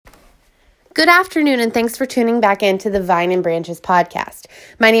Good afternoon, and thanks for tuning back into the Vine and Branches podcast.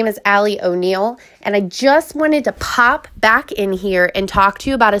 My name is Allie O'Neill, and I just wanted to pop back in here and talk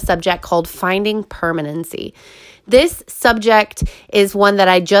to you about a subject called finding permanency. This subject is one that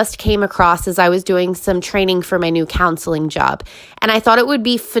I just came across as I was doing some training for my new counseling job, and I thought it would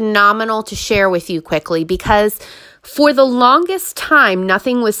be phenomenal to share with you quickly because for the longest time,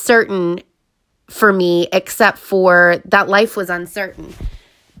 nothing was certain for me except for that life was uncertain.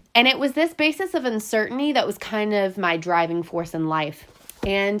 And it was this basis of uncertainty that was kind of my driving force in life.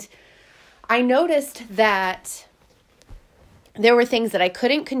 And I noticed that there were things that I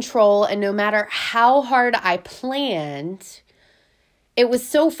couldn't control, and no matter how hard I planned, it was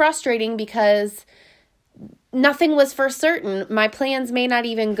so frustrating because nothing was for certain. My plans may not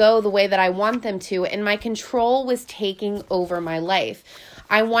even go the way that I want them to, and my control was taking over my life.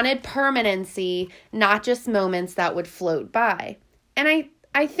 I wanted permanency, not just moments that would float by. And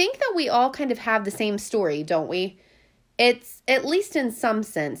I think that we all kind of have the same story, don't we? It's at least in some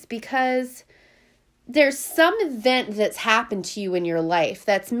sense, because there's some event that's happened to you in your life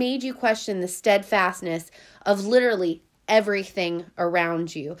that's made you question the steadfastness of literally everything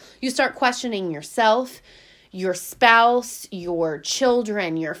around you. You start questioning yourself, your spouse, your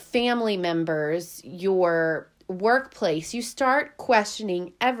children, your family members, your workplace. You start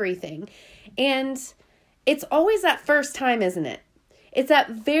questioning everything. And it's always that first time, isn't it? It's that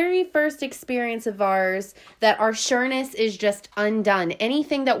very first experience of ours that our sureness is just undone.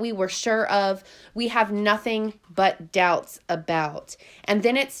 Anything that we were sure of, we have nothing but doubts about. And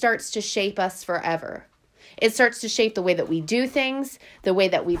then it starts to shape us forever. It starts to shape the way that we do things, the way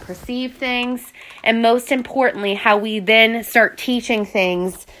that we perceive things, and most importantly, how we then start teaching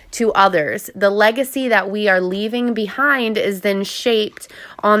things to others. The legacy that we are leaving behind is then shaped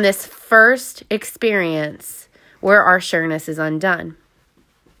on this first experience where our sureness is undone.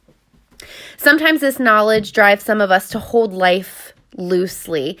 Sometimes this knowledge drives some of us to hold life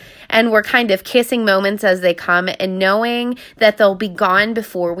loosely, and we're kind of kissing moments as they come and knowing that they'll be gone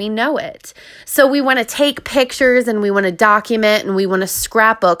before we know it. So we want to take pictures and we want to document and we want to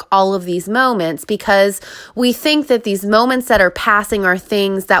scrapbook all of these moments because we think that these moments that are passing are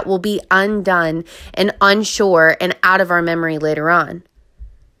things that will be undone and unsure and out of our memory later on.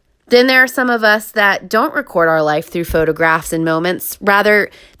 Then there are some of us that don't record our life through photographs and moments. Rather,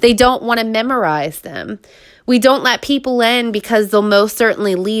 they don't want to memorize them. We don't let people in because they'll most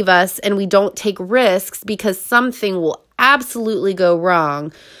certainly leave us, and we don't take risks because something will absolutely go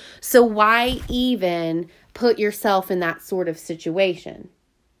wrong. So why even put yourself in that sort of situation?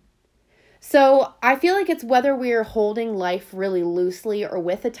 So I feel like it's whether we are holding life really loosely or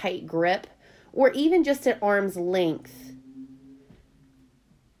with a tight grip, or even just at arm's length.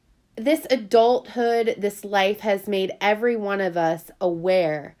 This adulthood, this life has made every one of us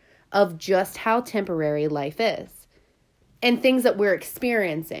aware of just how temporary life is and things that we're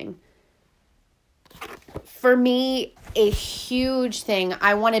experiencing. For me, a huge thing,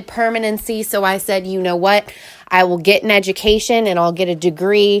 I wanted permanency, so I said, you know what? I will get an education and I'll get a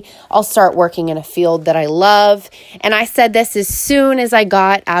degree. I'll start working in a field that I love. And I said this as soon as I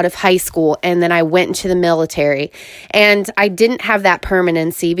got out of high school, and then I went into the military. And I didn't have that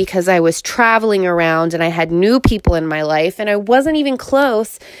permanency because I was traveling around and I had new people in my life, and I wasn't even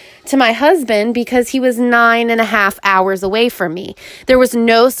close to my husband because he was 9.5 hours away from me. There was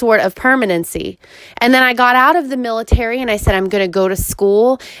no sort of permanency. And then I got out of the military and I said, I'm going to go to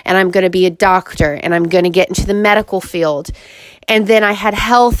school and I'm going to be a doctor and I'm going to get into the medical field. And then I had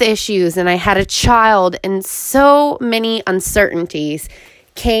health issues and I had a child, and so many uncertainties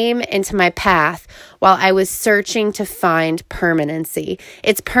came into my path while I was searching to find permanency.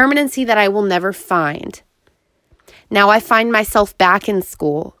 It's permanency that I will never find. Now I find myself back in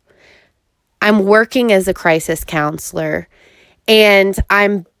school. I'm working as a crisis counselor, and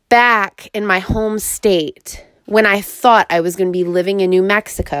I'm back in my home state when I thought I was going to be living in New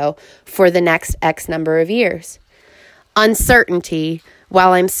Mexico for the next X number of years. Uncertainty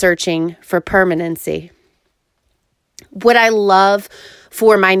while I'm searching for permanency. Would I love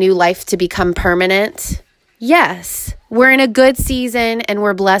for my new life to become permanent? Yes, we're in a good season and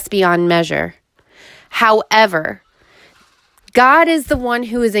we're blessed beyond measure. However, God is the one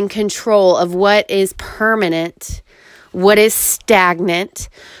who is in control of what is permanent, what is stagnant,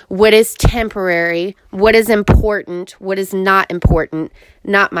 what is temporary, what is important, what is not important,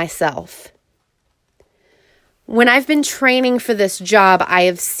 not myself. When I've been training for this job, I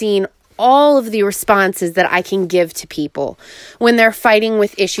have seen all of the responses that I can give to people when they're fighting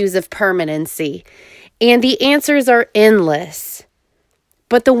with issues of permanency. And the answers are endless.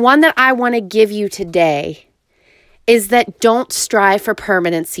 But the one that I want to give you today is that don't strive for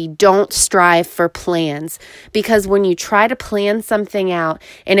permanency. Don't strive for plans, because when you try to plan something out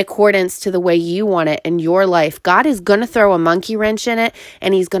in accordance to the way you want it in your life, God is going to throw a monkey wrench in it,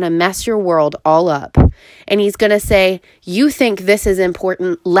 and he's going to mess your world all up. And he's going to say, you think this is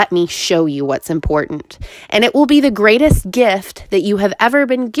important. Let me show you what's important. And it will be the greatest gift that you have ever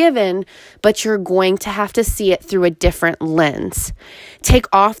been given, but you're going to have to see it through a different lens. Take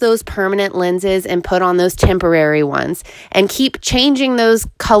off those permanent lenses and put on those temporary ones, and keep changing those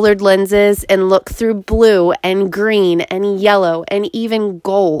colored lenses and look through blue and green and yellow and even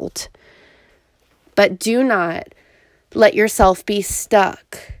gold. But do not let yourself be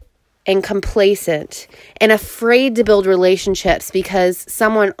stuck and complacent and afraid to build relationships because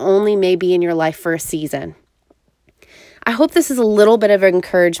someone only may be in your life for a season. I hope this is a little bit of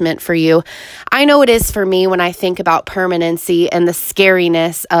encouragement for you. I know it is for me when I think about permanency and the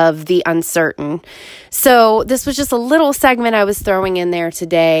scariness of the uncertain. So this was just a little segment I was throwing in there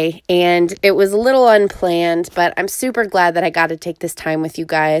today, and it was a little unplanned, but I'm super glad that I got to take this time with you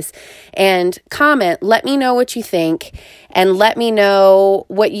guys. And comment, let me know what you think, and let me know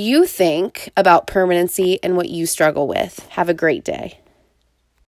what you think about permanency and what you struggle with. Have a great day.